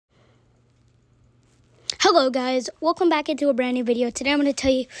Hello guys, welcome back into a brand new video. Today I'm going to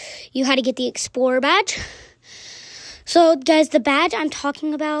tell you how to get the Explorer badge. So guys, the badge I'm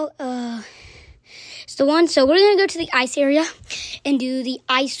talking about is the one. So we're going to go to the ice area and do the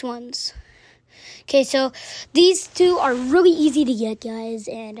ice ones. Okay, so these two are really easy to get, guys,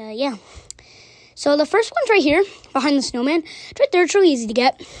 and yeah. So the first one's right here behind the snowman. It's right there. It's really easy to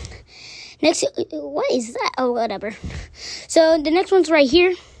get. Next, what is that? Oh, whatever. So the next one's right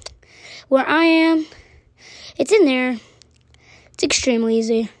here where I am. It's in there. It's extremely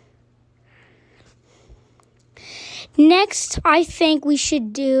easy. Next, I think we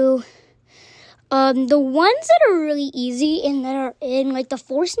should do the ones that are really easy and that are in like the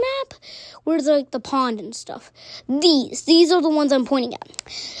forest map, where it's like the pond and stuff. These are the ones I'm pointing at.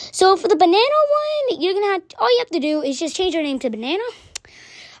 So for the banana one, you're gonna have all you have to do is just change your name to Banana.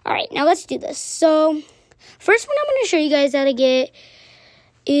 All right, now let's do this. So first one I'm gonna show you guys how to get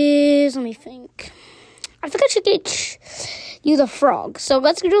is, let me think. I think I should get you the frog. So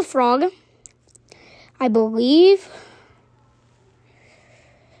let's do the frog. I believe.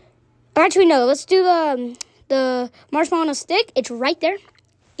 Actually, no. Let's do the marshmallow on a stick. It's right there,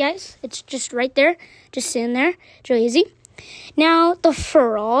 guys. It's just right there. Just sitting there. It's really easy. Now, the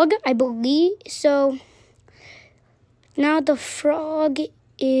frog, I believe. So, now the frog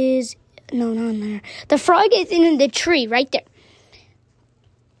is... No, not in there. The frog is in the tree right there.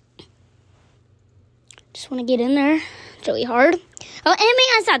 Just want to get in there. It's really hard. Oh,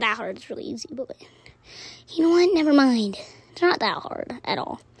 it's not that hard. It's really easy, but you know what? Never mind. It's not that hard at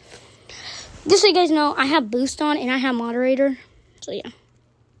all. Just so you guys know, I have boost on and I have moderator. So yeah.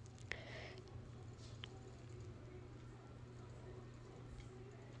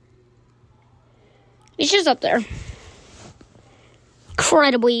 It's just up there.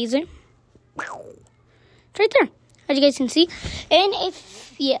 Incredibly easy. It's right there, as you guys can see. And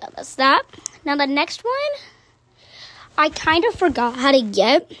yeah, that's that. Now the next one, I kind of forgot how to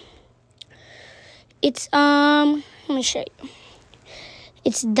get. It's, let me show you.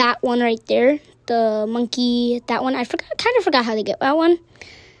 It's that one right there, the monkey, that one. I kind of forgot how to get that one.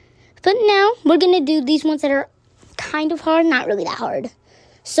 But now we're going to do these ones that are kind of hard, not really that hard.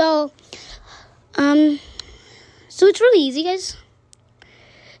 So it's really easy, guys.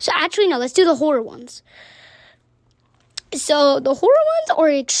 So actually, no, let's do the horror ones. So the horror ones are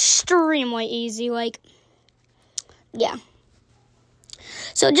extremely easy, like, yeah.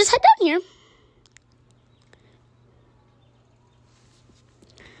 So just head down here.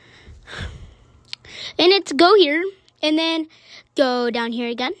 And it's go here, and then go down here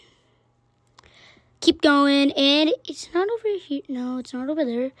again. Keep going, and it's not over here. No, it's not over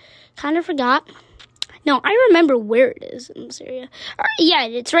there. Kind of forgot. No, I remember where it is in this area. Yeah,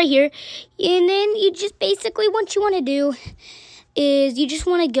 it's right here. And then you just basically, what you want to do is you just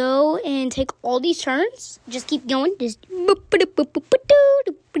want to go and take all these turns. Just keep going. Just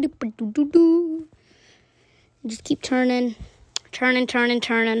keep turning. Turning, turning,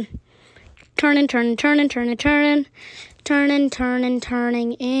 turning. Turning, turning, turning, turning, turning. Turning, turning,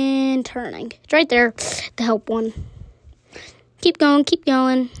 turning, and turning. It's right there, the help one. Keep going, keep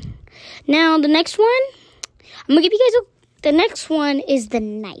going. Now, the next one, I'm going to give you guys the next one is the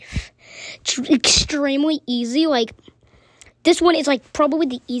knife. It's extremely easy. Like, this one is, like, probably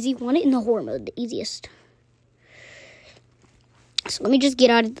the easy one in the horror mode, the easiest. So, let me just get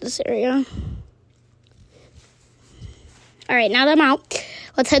out of this area. All right, now that I'm out,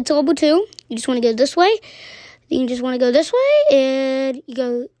 let's head to level 2. You just want to go this way. Then you just want to go this way, and you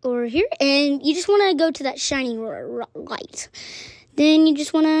go over here, and you just want to go to that shining light. Then you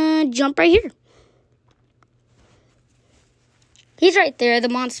just want to jump right here. He's right there, the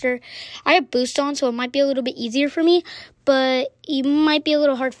monster. I have boost on, so it might be a little bit easier for me, but it might be a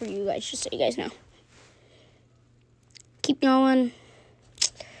little hard for you guys, just so you guys know. Keep going.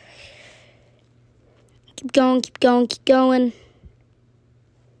 Keep going, keep going, keep going.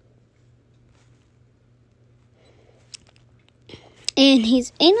 And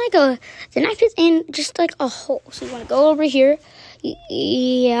he's in like the knife is in just like a hole. So you want to go over here.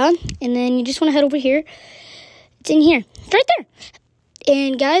 Yeah. And then you just want to head over here. It's in here. It's right there.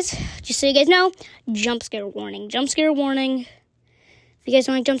 And guys, just so you guys know, jump scare warning. Jump scare warning. If you guys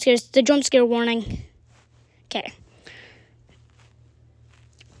don't like jump scares, the jump scare warning. Okay.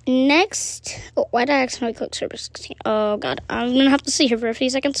 Next. Oh, why did I accidentally click server 16? Oh, God. I'm going to have to see here for a few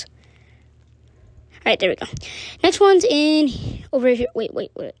seconds. All right, there we go. Next one's in over here. Wait.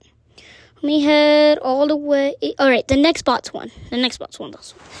 Let me head all the way. All right, the next spot's one.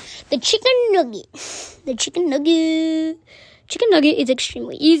 The chicken nugget. The chicken nugget. Chicken nugget is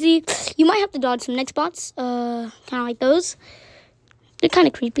extremely easy. You might have to dodge some next spots. Kind of like those. They're kind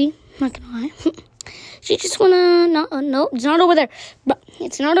of creepy. Not gonna lie. So you just wanna, no, it's not over there. But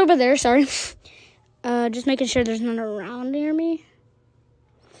it's not over there, sorry. Just making sure there's none around near me.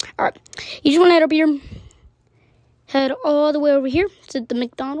 Alright, you just wanna head up here. Head all the way over here to the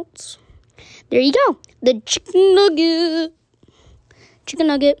McDonald's. There you go. The chicken nugget. Chicken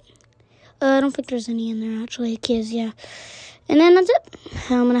nugget. I don't think there's any in there, actually. Kids, yeah. And then that's it.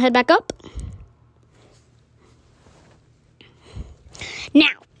 I'm going to head back up. Now,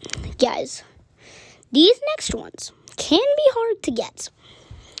 guys, these next ones can be hard to get.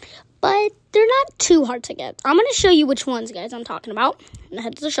 But they're not too hard to get. I'm going to show you which ones, guys, I'm talking about. I'm going to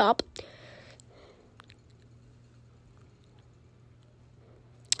head to the shop.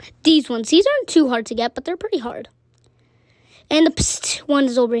 These ones. These aren't too hard to get, but they're pretty hard. And the psst one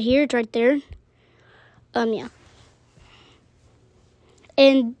is over here. It's right there. Yeah.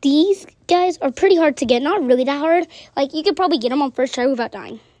 And these guys are pretty hard to get. Not really that hard. Like, you could probably get them on first try without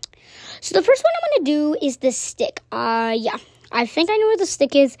dying. So the first one I'm going to do is the stick. Yeah. I think I know where the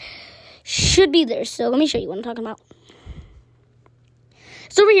stick is. Should be there. So let me show you what I'm talking about.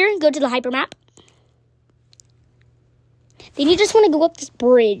 So over here, go to the hyper map. Then you just want to go up this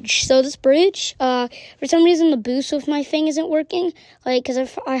bridge. So this bridge, for some reason the boost with my thing isn't working. Like,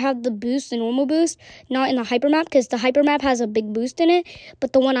 because I have the boost, the normal boost, not in the hyper map, because the hyper map has a big boost in it.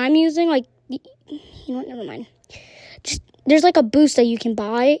 But the one I'm using, like, you know what, never mind. Just, there's like a boost that you can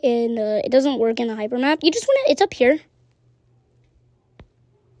buy, and it doesn't work in the hyper map. You just want to, it's up here.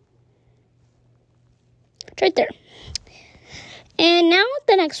 It's right there. And now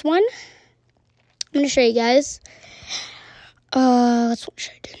the next one, I'm going to show you guys. What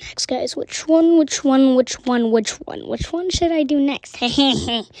should I do next, guys? Which one should I do next?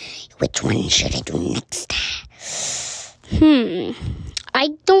 Which one should I do next? I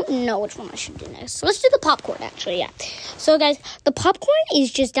don't know which one I should do next. So let's do the popcorn, actually, yeah. So, guys, the popcorn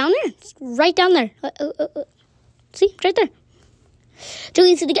is just down there. It's right down there. See? It's right there. It's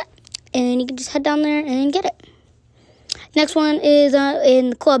really easy to get. And you can just head down there and get it. Next one is in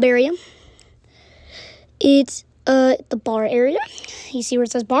the club area. It's the bar area. You see where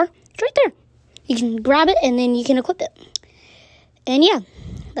it says bar? It's right there. You can grab it and then you can equip it. And yeah,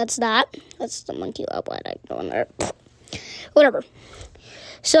 that's that. That's the monkey lab. Why did I go in there? Whatever.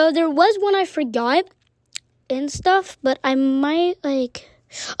 So there was one I forgot and stuff, but I might like...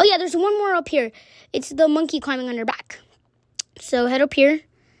 Oh yeah, there's one more up here. It's the monkey climbing on your back. So head up here.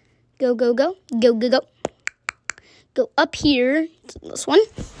 Go, go, go. Go, go, go. Go up here to this one.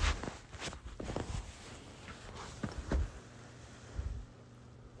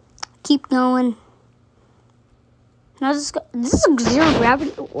 Keep going. Now this is a zero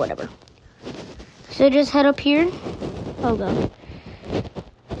gravity, whatever. So just head up here. Oh god.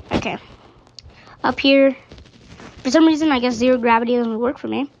 Okay. Up here. For some reason, I guess zero gravity doesn't work for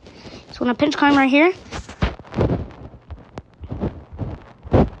me. So when I pinch climb right here,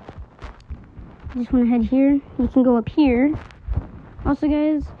 I just want to head here. You can go up here. Also,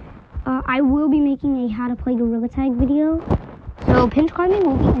 guys, I will be making a how to play Gorilla Tag video. So pinch climbing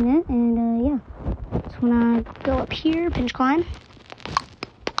will be in it, and yeah. Just wanna go up here, pinch climb,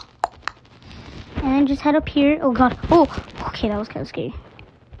 and then just head up here. Oh god, oh, okay, that was kind of scary.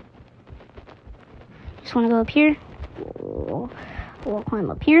 Just wanna go up here. We'll climb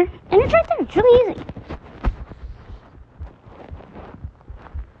up here, and it's right there. It's really easy.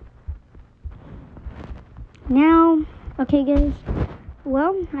 Now, okay, guys.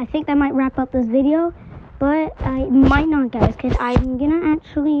 Well, I think that might wrap up this video. But I might not, guys, because I'm going to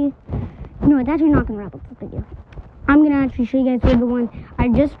actually... No, it's actually not going to wrap up the video. I'm going to actually show you guys where the one... I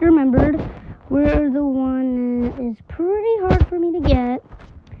just remembered where the one that is pretty hard for me to get.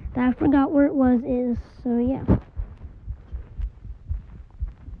 That I forgot where it was is. So, yeah.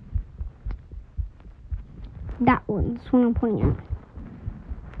 That one. That's what I'm pointing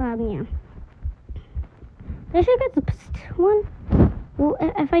at. Yeah. Did I show you guys the one? Well,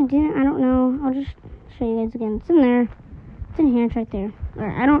 if I didn't, I don't know. I'll just... show you guys again. It's in there. It's in here. It's right there.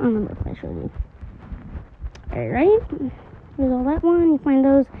 Alright, I don't remember if I showed you. Alright, ready? Here's all that one. You find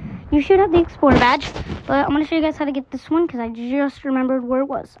those. You should have the Explorer badge. But I'm going to show you guys how to get this one because I just remembered where it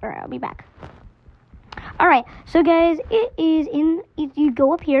was. Alright, I'll be back. Alright, so guys, it is in... You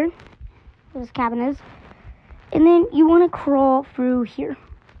go up here. Where this cabin is. And then you want to crawl through here.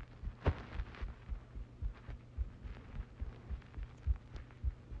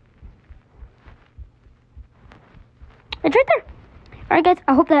 It's right there. Alright, guys.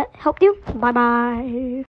 I hope that helped you. Bye-bye.